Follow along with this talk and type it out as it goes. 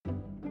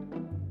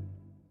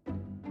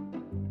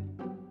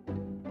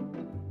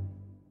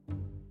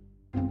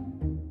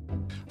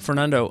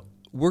Fernando,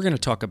 we're going to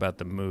talk about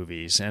the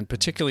movies and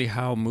particularly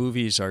how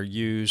movies are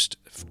used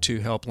to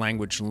help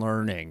language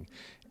learning.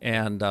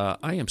 And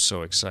I am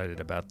so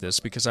excited about this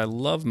because I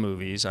love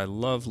movies. I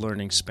love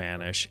learning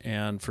Spanish.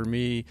 And for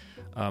me,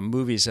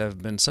 movies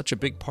have been such a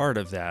big part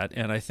of that.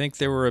 And I think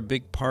they were a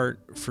big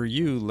part for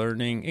you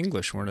learning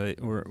English,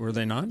 were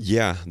they not?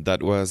 Yeah,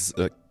 that was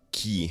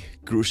key,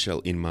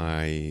 crucial in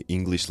my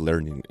English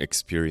learning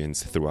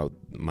experience throughout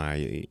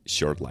my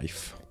short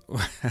life.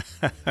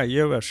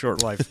 You have a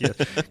short life, yeah.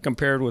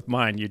 Compared with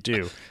mine, you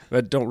do.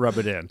 But don't rub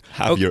it in.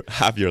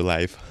 Have your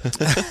life.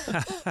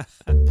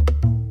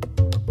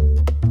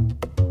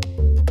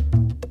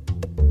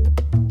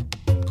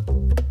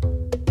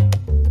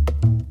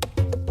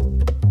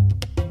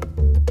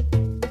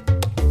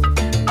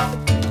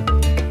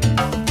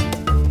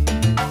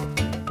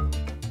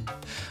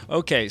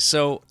 Okay,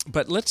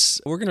 but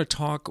we're going to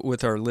talk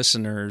with our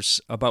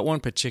listeners about one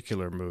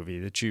particular movie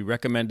that you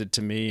recommended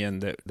to me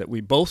and that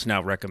we both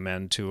now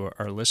recommend to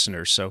our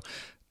listeners. So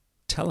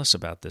tell us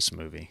about this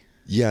movie.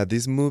 Yeah,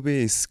 this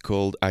movie is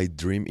called I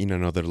Dream in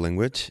Another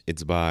Language.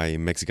 It's by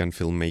Mexican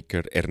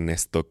filmmaker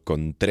Ernesto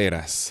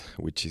Contreras,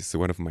 which is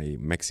one of my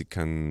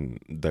Mexican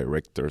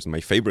directors,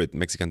 my favorite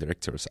Mexican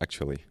directors,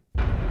 actually.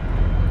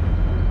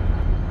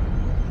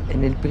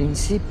 En el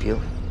principio,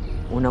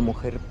 una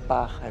mujer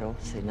pájaro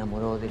se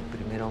enamoró del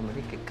primer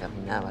hombre que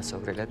caminaba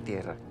sobre la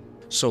tierra.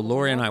 So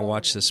Lori and I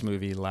watched this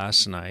movie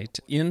last night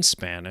in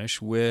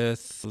Spanish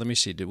with, let me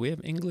see, did we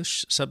have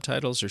English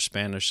subtitles or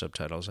Spanish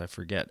subtitles? I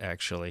forget,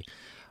 actually.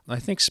 I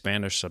think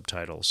Spanish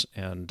subtitles.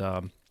 And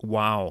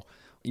wow,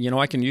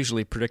 I can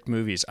usually predict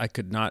movies. I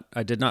did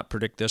not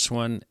predict this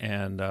one,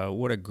 and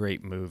what a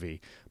great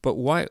movie. But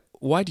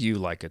why do you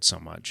like it so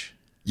much?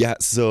 Yeah,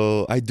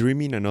 so I Dream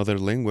in Another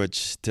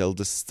Language tells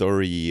the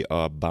story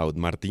about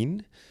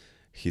Martin.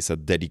 He's a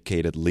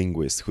dedicated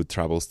linguist who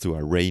travels to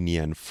a rainy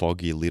and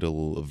foggy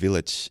little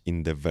village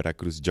in the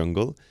Veracruz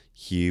jungle.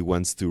 He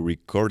wants to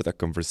record a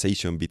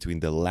conversation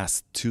between the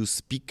last two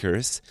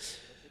speakers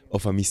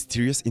of a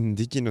mysterious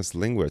indigenous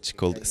language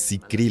called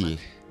Sicril.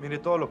 Mire,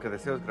 todo lo que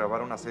deseo es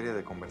grabar una serie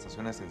de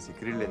conversaciones en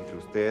Sicril entre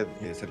usted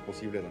y, de ser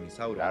posible, don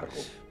Isauro.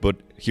 But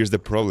here's the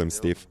problem,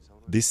 Steve.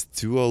 These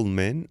two old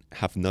men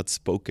have not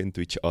spoken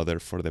to each other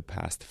for the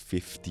past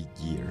 50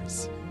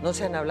 years. No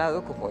se han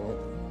hablado como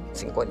en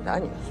 50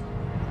 años.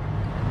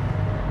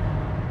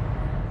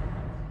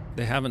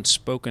 They haven't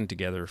spoken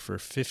together for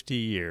 50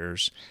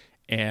 years,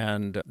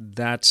 and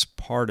that's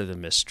part of the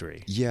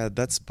mystery. Yeah,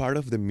 that's part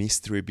of the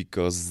mystery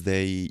because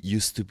they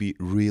used to be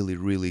really,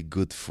 really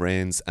good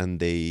friends and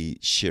they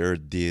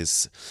shared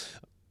this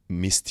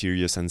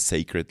mysterious and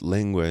sacred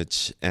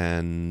language,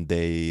 and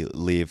they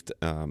lived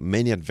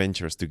many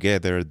adventures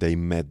together. They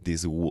met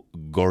this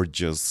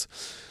gorgeous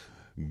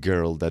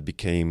girl that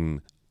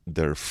became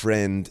their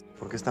friend.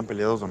 ¿Por qué están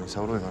peleados don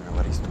Isauro y don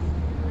Evaristo?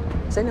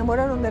 Se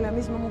enamoraron de la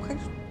misma mujer.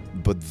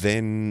 But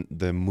then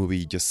the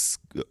movie just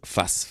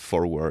fast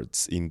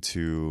forwards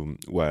into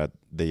what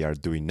they are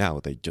doing now.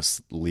 They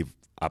just live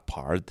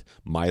apart,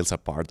 miles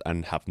apart,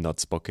 and have not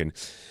spoken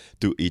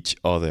to each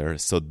other.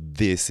 So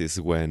this is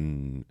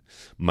when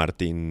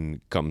Martin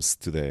comes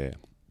to the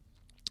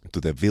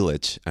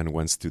village and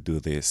wants to do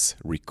this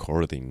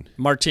recording.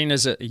 Martin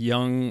is a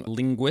young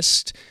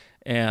linguist,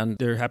 and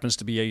there happens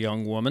to be a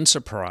young woman,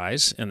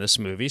 surprise, in this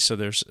movie. So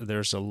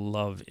there's a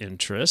love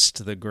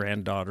interest, the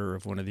granddaughter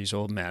of one of these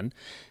old men.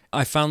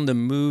 I found the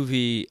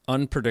movie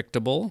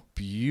unpredictable,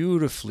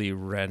 beautifully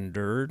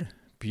rendered,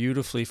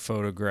 beautifully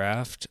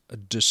photographed,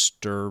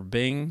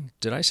 disturbing.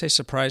 Did I say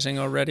surprising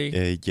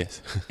already?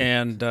 Yes.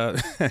 And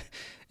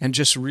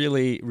just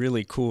really,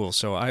 really cool.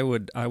 So I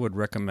would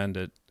recommend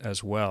it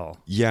as well.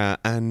 Yeah,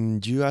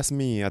 and you asked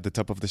me at the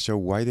top of the show,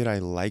 why did I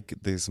like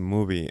this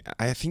movie?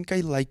 I think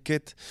I like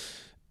it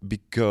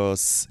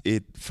because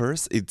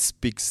it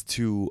speaks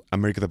to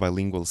America the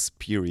bilingual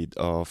spirit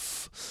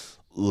of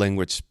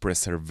language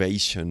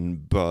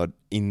preservation. But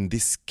in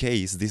this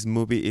case, this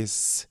movie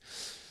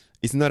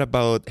it's not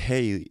about,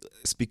 hey,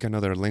 speak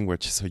another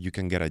language so you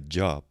can get a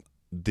job.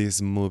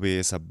 This movie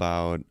is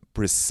about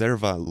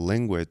preserve a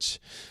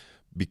language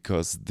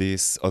because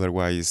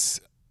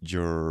otherwise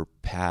your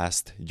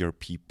past, your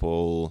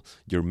people,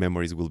 your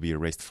memories will be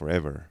erased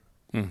forever.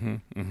 Mm-hmm,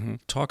 mm-hmm.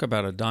 Talk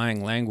about a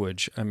dying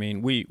language. I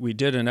mean, we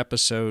did an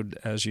episode,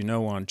 as you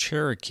know, on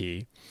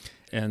Cherokee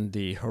and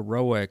the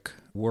heroic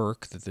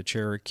work that the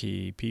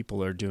Cherokee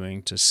people are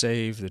doing to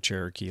save the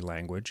Cherokee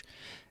language.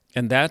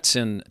 And that's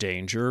in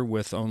danger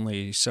with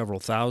only several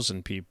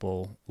thousand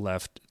people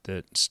left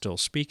that still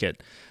speak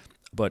it.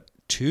 But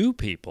 2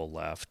 people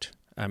left.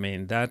 I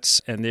mean,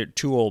 and they're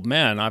 2 old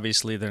men.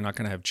 Obviously, they're not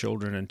going to have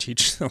children and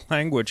teach the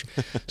language.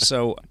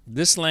 So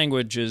this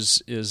language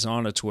is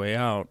on its way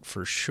out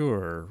for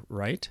sure,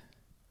 right?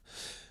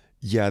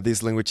 Yeah,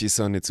 this language is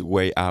on its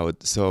way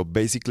out. So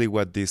basically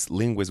what this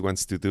linguist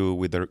wants to do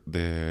with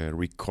the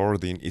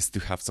recording is to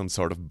have some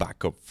sort of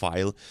backup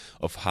file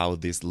of how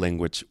this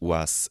language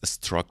was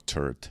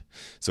structured.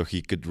 So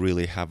he could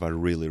really have a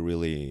really,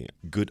 really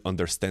good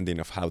understanding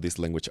of how this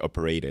language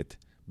operated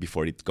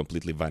before it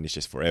completely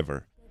vanishes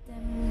forever.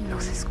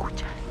 los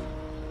escuchas.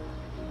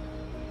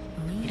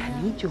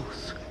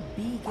 Granillos.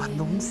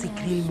 Cuando un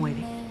sicril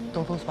muere,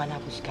 todos van a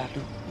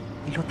buscarlo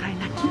y lo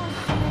traen aquí.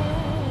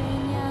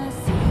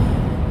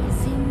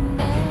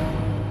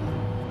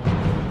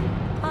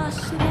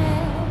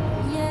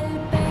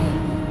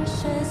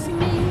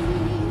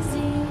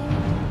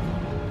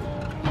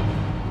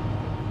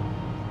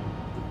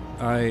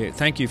 I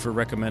thank you for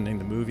recommending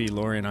the movie.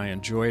 Lori and I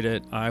enjoyed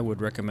it. I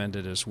would recommend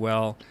it as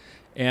well.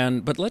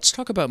 But let's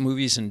talk about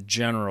movies in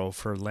general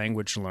for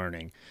language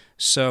learning.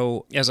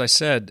 So, as I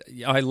said,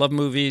 I love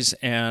movies,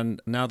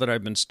 and now that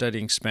I've been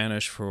studying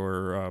Spanish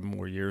for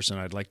more years than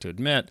I'd like to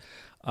admit,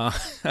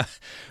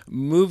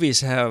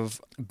 movies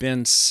have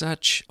been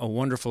such a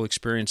wonderful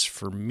experience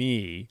for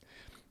me.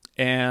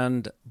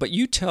 But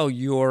you tell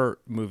your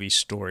movie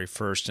story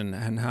first,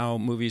 and how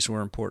movies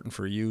were important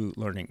for you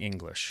learning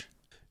English.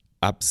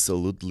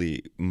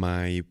 Absolutely.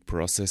 My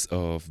process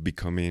of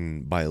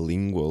becoming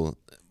bilingual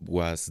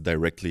was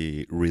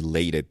directly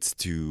related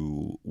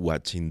to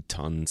watching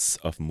tons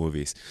of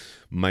movies.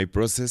 My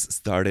process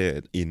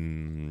started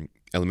in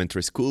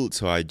elementary school,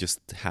 so I just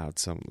had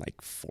some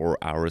 4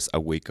 hours a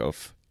week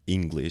of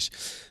English.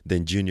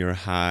 Then junior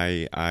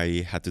high,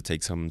 I had to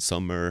take some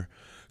summer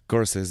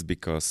courses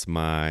because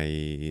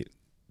my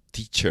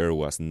teacher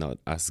was not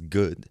as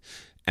good.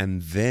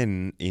 And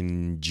then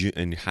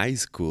in high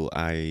school,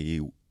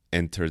 I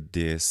entered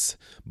this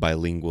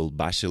bilingual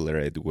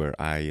baccalaureate where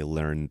I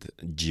learned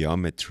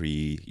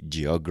geometry,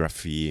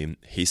 geography,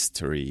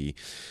 history,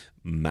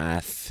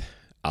 math,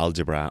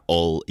 algebra,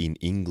 all in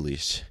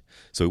English.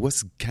 So it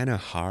was kind of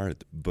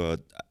hard, but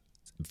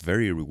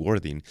very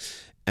rewarding.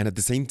 And at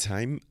the same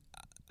time,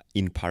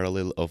 in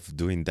parallel of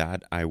doing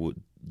that, I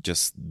would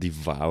just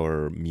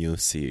devour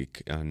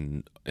music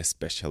and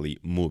especially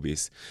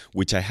movies,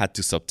 which I had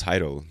to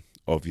subtitle,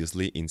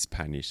 obviously, in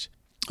Spanish.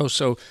 Oh,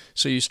 so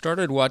you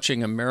started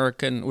watching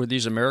were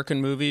these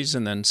American movies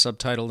and then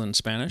subtitled in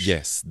Spanish?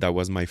 Yes, that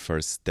was my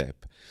first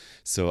step.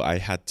 So I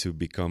had to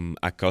become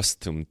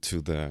accustomed to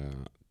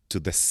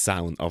the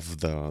sound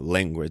of the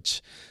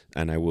language,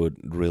 and I would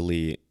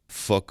really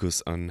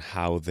focus on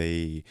how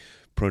they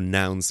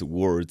pronounce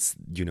words,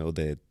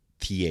 the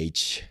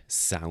TH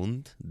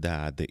sound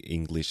that the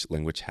English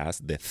language has,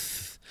 the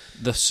th.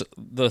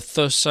 The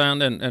th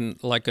sound,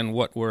 and like in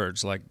what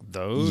words? Like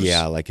those?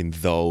 Yeah, like in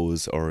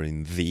those or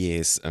in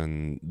this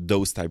and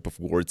those type of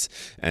words.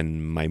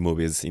 And my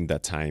movies in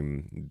that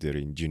time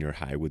during junior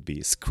high would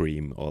be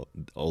Scream,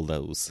 all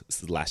those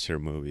slasher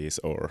movies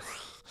or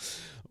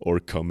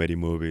comedy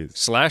movies.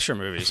 Slasher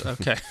movies,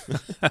 okay.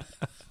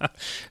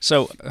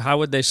 So how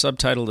would they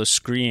subtitle the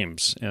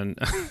screams in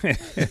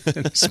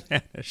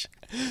Spanish?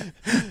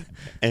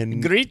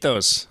 And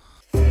Gritos.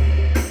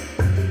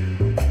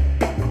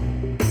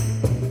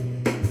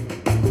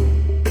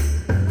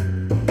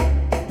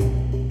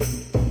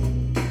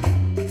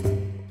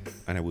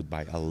 And I would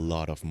buy a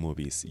lot of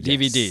movies.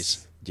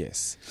 DVDs.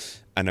 Yes.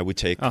 And I would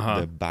check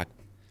the back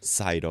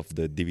side of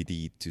the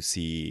DVD to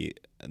see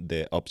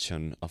the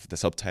option of the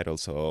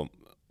subtitles. So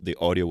the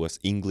audio was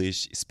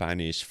English,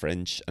 Spanish,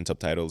 French, and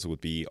subtitles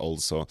would be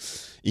also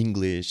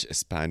English,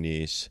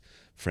 Spanish,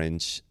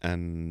 French,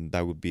 and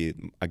that would be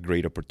a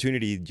great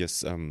opportunity.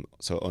 Just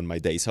so on my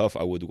days off,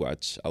 I would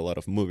watch a lot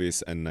of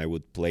movies and I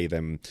would play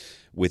them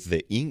with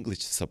the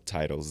English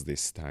subtitles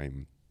this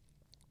time.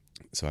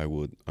 So I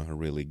would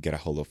really get a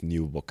hold of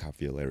new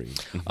vocabulary.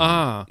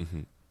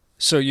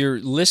 So you're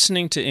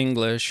listening to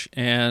English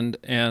and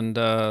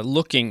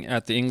looking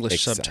at the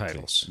English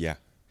subtitles. Yeah.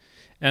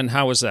 And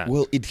how was that?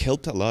 Well, it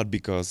helped a lot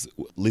because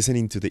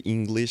listening to the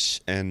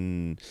English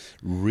and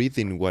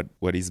reading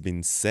what is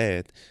being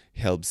said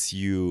helps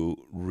you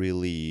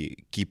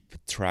really keep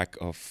track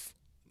of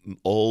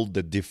all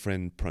the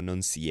different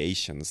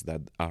pronunciations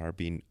that are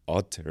being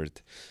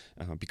uttered,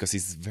 because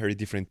it's very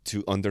different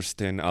to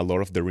understand a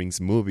Lord of the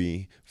Rings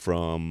movie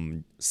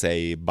from,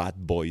 say,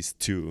 Bad Boys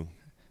 2.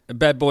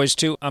 Bad Boys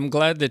 2. I'm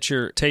glad that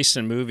your taste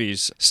in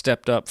movies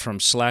stepped up from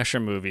slasher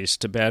movies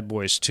to Bad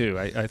Boys 2.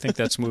 I think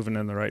that's moving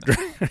in the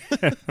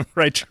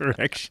right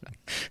direction.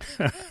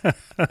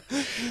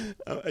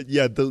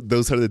 Yeah,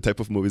 those are the type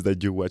of movies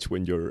that you watch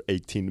when you're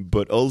 18.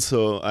 But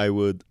also, I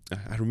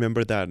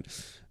remember that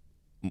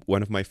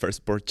one of my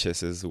first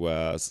purchases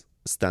was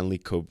Stanley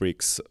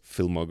Kubrick's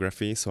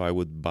filmography. So I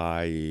would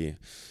buy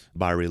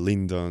Barry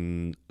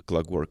Lyndon,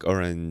 Clockwork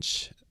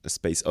Orange,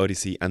 Space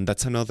Odyssey, and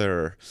that's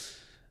another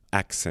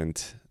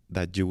accent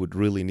that you would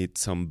really need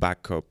some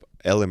backup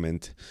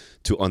element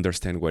to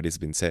understand what is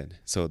being said.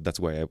 So that's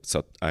why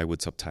I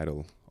would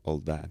subtitle all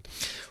that.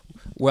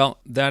 Well,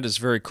 that is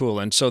very cool.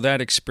 And so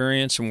that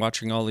experience and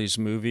watching all these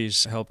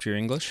movies helped your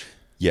English?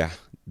 Yeah,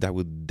 that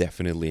would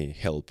definitely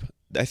help.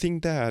 I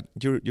think that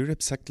you're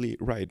exactly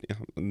right.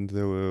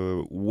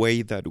 The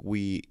way that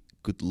we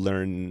could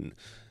learn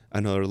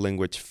another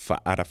language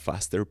at a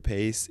faster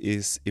pace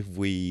is if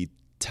we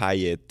tie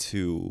it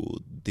to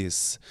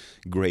this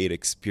great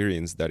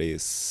experience that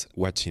is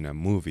watching a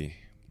movie,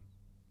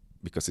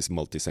 because it's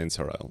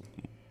multisensorial.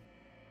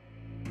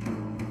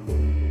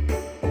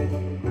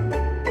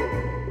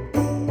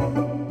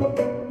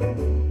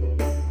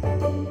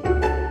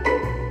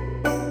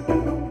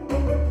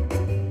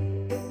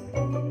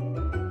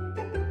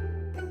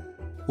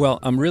 Well,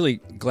 I'm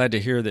really glad to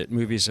hear that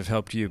movies have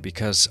helped you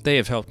because they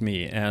have helped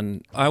me.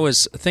 And I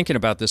was thinking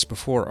about this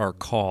before our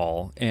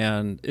call,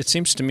 and it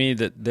seems to me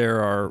that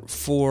there are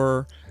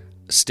 4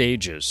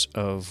 stages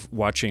of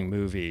watching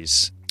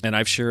movies. And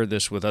I've shared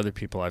this with other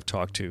people I've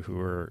talked to who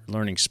are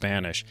learning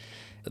Spanish.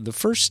 The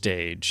first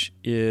stage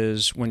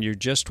is when you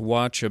just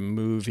watch a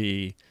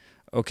movie.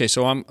 Okay,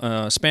 so I'm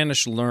a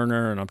Spanish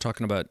learner, and I'm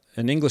talking about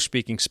an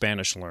English-speaking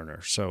Spanish learner.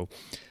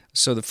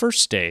 So the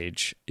first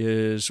stage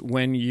is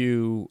when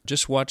you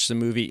just watch the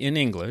movie in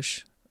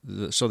English,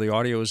 so the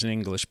audio is in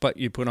English, but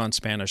you put on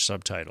Spanish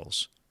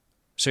subtitles.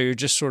 So you're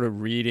just sort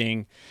of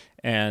reading,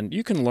 and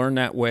you can learn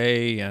that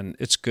way, and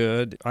it's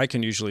good. I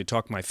can usually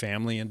talk my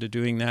family into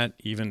doing that,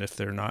 even if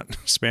they're not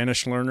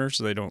Spanish learners.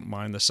 They don't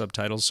mind the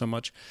subtitles so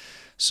much.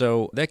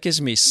 So that gives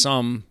me it's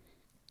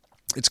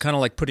kind of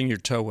like putting your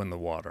toe in the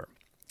water.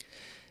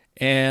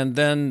 And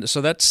then,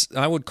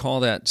 I would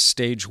call that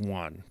stage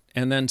 1.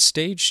 And then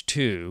stage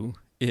 2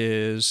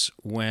 is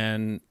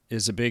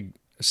a big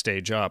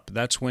stage up.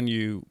 That's when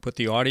you put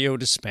the audio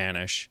to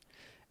Spanish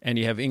and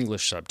you have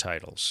English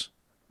subtitles.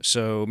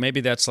 So maybe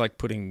that's like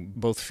putting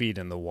both feet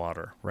in the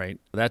water,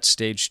 right? That's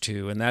stage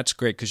 2, and that's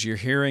great because you're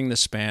hearing the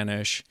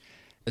Spanish,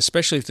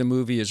 especially if the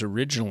movie is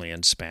originally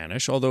in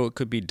Spanish, although it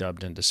could be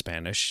dubbed into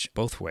Spanish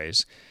both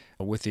ways,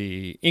 with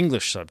the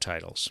English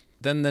subtitles.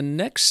 Then the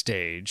next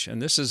stage,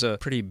 and this is a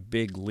pretty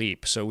big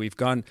leap, so we've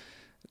gone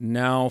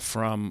now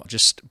from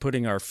just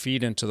putting our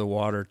feet into the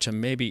water to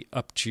maybe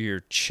up to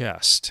your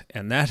chest.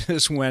 And that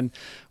is when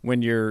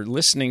you're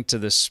listening to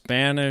the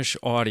Spanish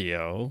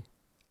audio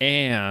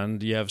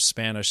and you have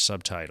Spanish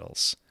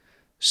subtitles.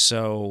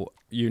 So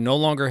you no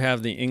longer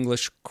have the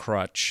English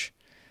crutch.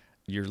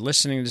 You're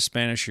listening to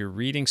Spanish, you're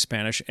reading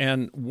Spanish.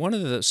 And one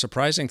of the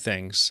surprising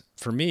things,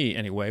 for me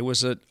anyway,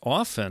 was that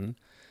often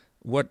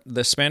what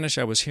the Spanish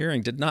I was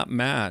hearing did not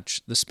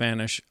match the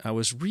Spanish I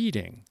was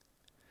reading.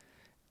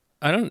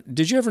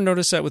 Did you ever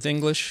notice that with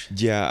English?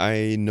 Yeah,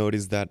 I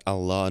noticed that a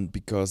lot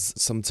because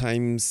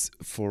sometimes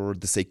for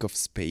the sake of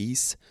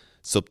space,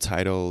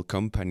 subtitle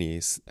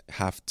companies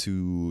have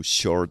to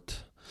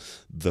short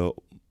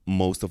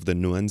most of the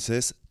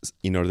nuances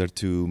in order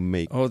to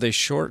make... Oh, they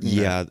shorten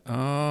it.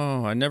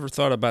 Oh, I never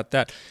thought about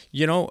that.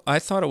 You know, I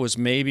thought it was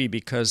maybe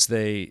because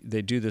they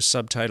do the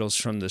subtitles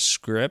from the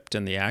script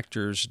and the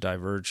actors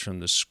diverge from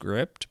the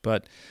script.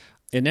 But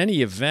in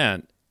any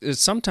event, it's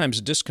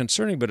sometimes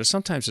disconcerting, but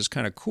sometimes it's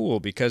kind of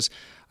cool because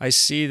I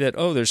see that,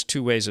 there's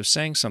 2 ways of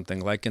saying something.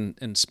 Like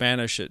in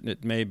Spanish,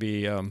 it may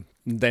be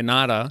de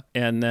nada,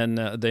 and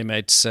then they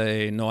might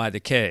say no hay de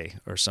qué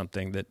or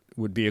something that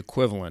would be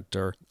equivalent,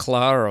 or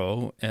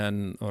claro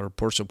or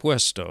por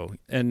supuesto.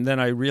 And then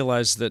I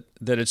realized that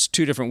it's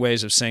 2 different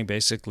ways of saying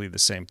basically the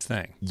same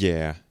thing.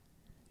 Yeah.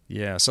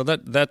 Yeah, so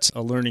that's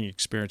a learning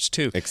experience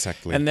too.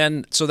 Exactly. And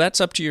then, so that's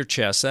up to your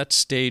chest. That's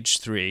stage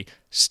 3.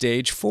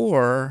 Stage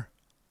 4...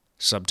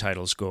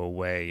 subtitles go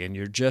away and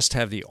you just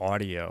have the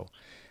audio,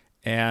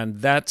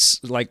 and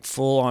that's like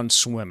full on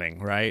swimming,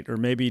 right? Or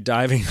maybe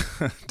diving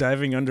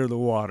under the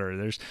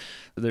water.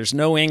 There's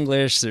no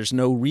English, there's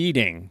no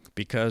reading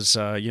because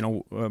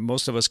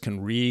most of us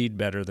can read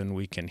better than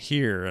we can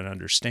hear and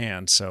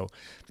understand. So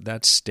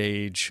that's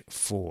stage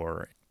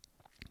 4.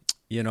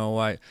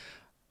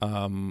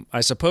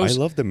 I suppose I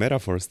love the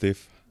metaphor,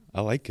 Steve.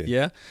 I like it.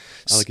 Yeah,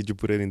 I like it. You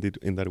put it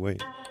in that way.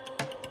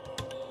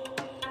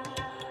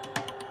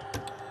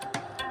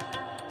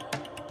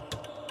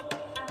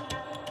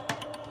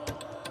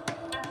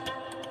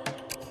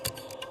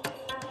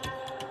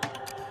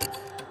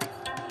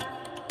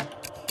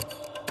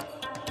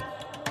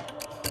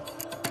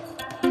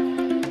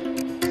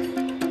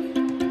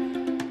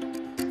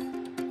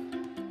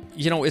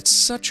 It's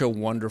such a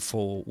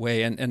wonderful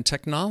way, and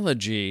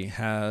technology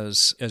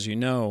has, as you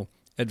know,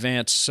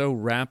 advanced so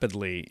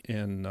rapidly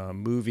in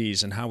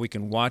movies and how we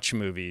can watch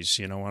movies,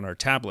 on our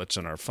tablets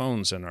and our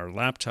phones and our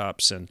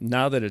laptops. And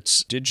now that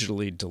it's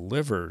digitally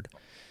delivered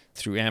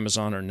through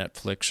Amazon or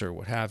Netflix or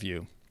what have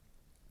you,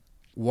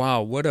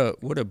 wow, what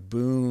a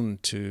boon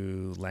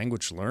to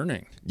language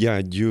learning.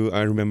 Yeah,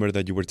 I remember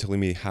that you were telling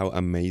me how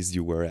amazed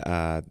you were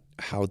at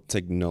how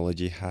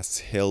technology has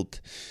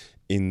helped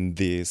in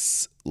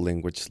this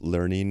language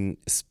learning,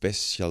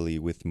 especially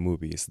with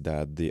movies,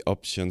 that the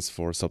options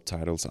for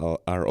subtitles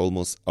are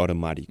almost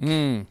automatic.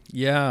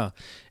 Yeah.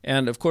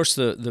 And of course,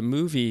 the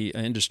movie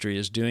industry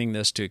is doing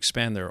this to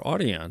expand their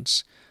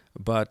audience.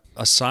 But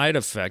a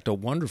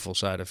wonderful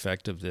side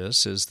effect of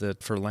this is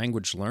that for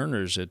language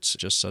learners, it's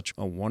just such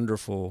a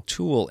wonderful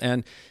tool.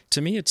 And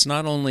to me, it's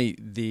not only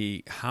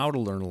the how to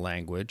learn a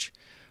language,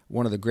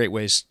 one of the great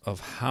ways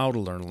of how to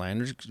learn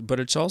language, but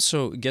it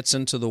also gets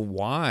into the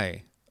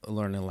why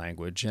learn a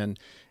language,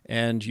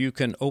 and you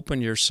can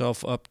open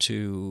yourself up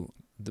to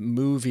the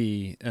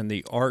movie and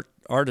the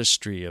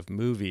artistry of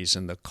movies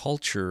and the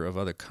culture of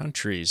other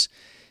countries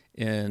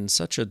in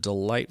such a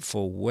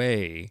delightful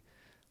way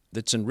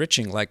that's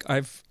enriching. Like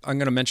I'm going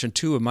to mention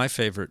 2 of my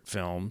favorite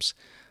films.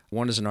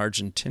 One is an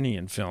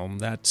Argentinian film.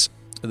 That's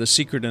The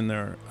Secret in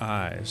Their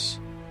Eyes.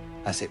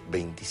 Hace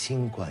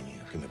 25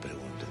 años que me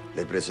pregunto,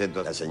 Le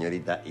presento a la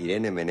señorita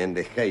Irene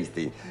Menéndez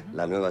Hasty,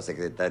 la nueva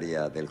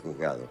secretaria del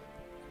juzgado.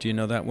 Do you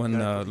know that one?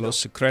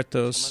 Los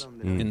secretos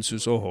en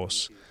sus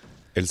ojos.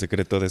 El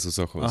secreto de sus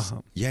ojos.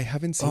 Yeah, I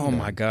haven't seen that.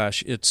 My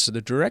gosh.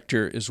 The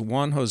director is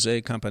Juan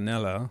Jose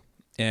Campanella,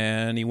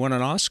 and he won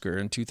an Oscar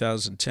in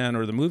 2010,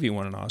 or the movie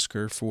won an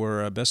Oscar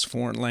for Best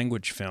Foreign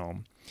Language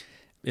Film.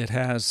 It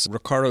has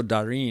Ricardo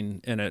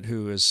Darín in it,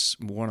 who is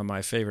one of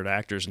my favorite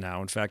actors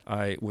now. In fact,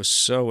 I was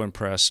so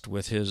impressed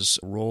with his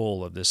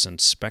role of this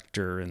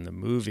inspector in the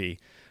movie,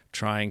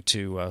 trying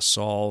to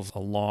solve a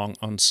long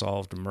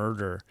unsolved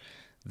murder,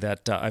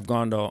 that I've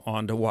gone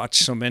on to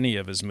watch so many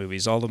of his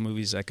movies, all the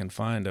movies I can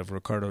find of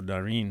Ricardo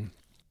Darín.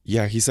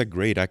 Yeah, he's a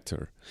great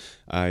actor.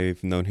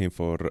 I've known him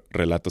for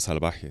Relatos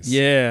Salvajes.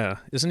 Yeah,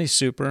 isn't he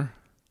super?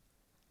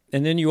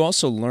 And then you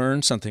also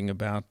learn something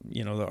about,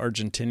 the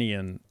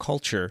Argentinian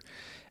culture.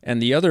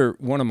 And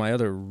one of my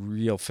other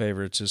real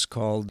favorites is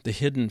called The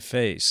Hidden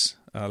Face,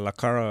 La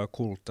Cara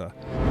Oculta.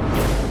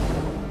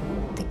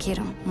 Te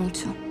quiero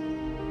mucho.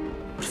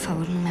 Por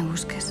favor, no me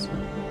busques.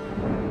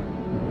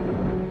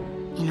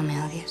 Y no me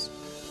odies.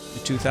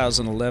 The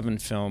 2011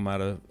 film out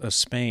of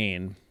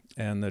Spain,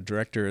 and the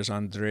director is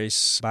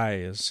Andrés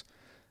Baez.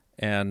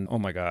 And oh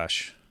my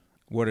gosh,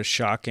 what a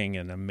shocking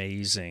and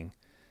amazing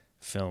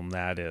film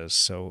that is.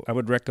 So I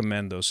would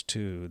recommend those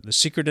two, The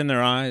Secret in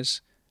Their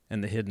Eyes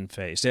and The Hidden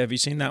Face. Have you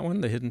seen that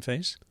one, The Hidden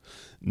Face?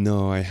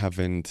 No, I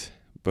haven't,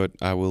 but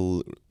I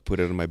will put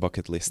it on my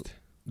bucket list.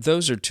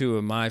 Those are two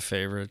of my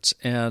favorites.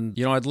 And,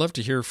 I'd love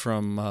to hear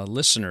from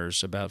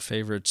listeners about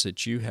favorites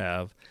that you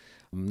have,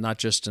 not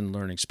just in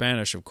learning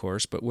Spanish, of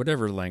course, but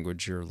whatever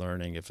language you're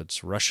learning, if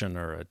it's Russian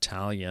or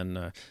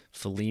Italian,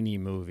 Fellini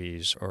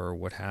movies or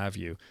what have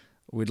you.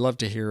 We'd love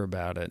to hear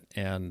about it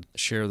and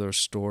share those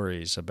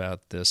stories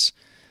about this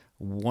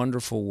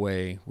wonderful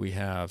way we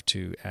have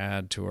to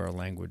add to our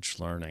language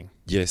learning.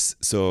 Yes,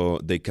 so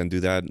they can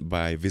do that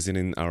by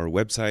visiting our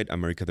website,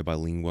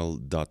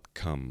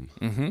 americathebilingual.com.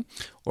 Mm-hmm.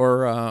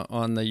 Or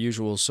on the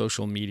usual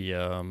social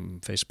media,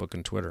 Facebook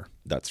and Twitter.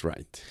 That's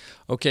right.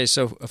 Okay,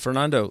 so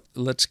Fernando,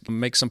 let's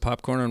make some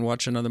popcorn and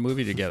watch another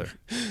movie together.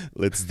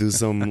 Let's do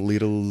some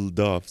little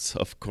doves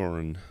of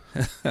corn.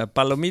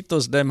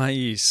 Palomitos de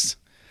maíz.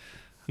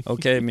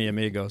 Okay, mi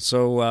amigo.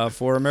 So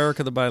for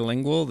America the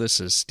Bilingual, this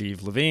is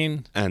Steve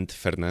Levine. And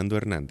Fernando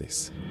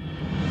Hernandez.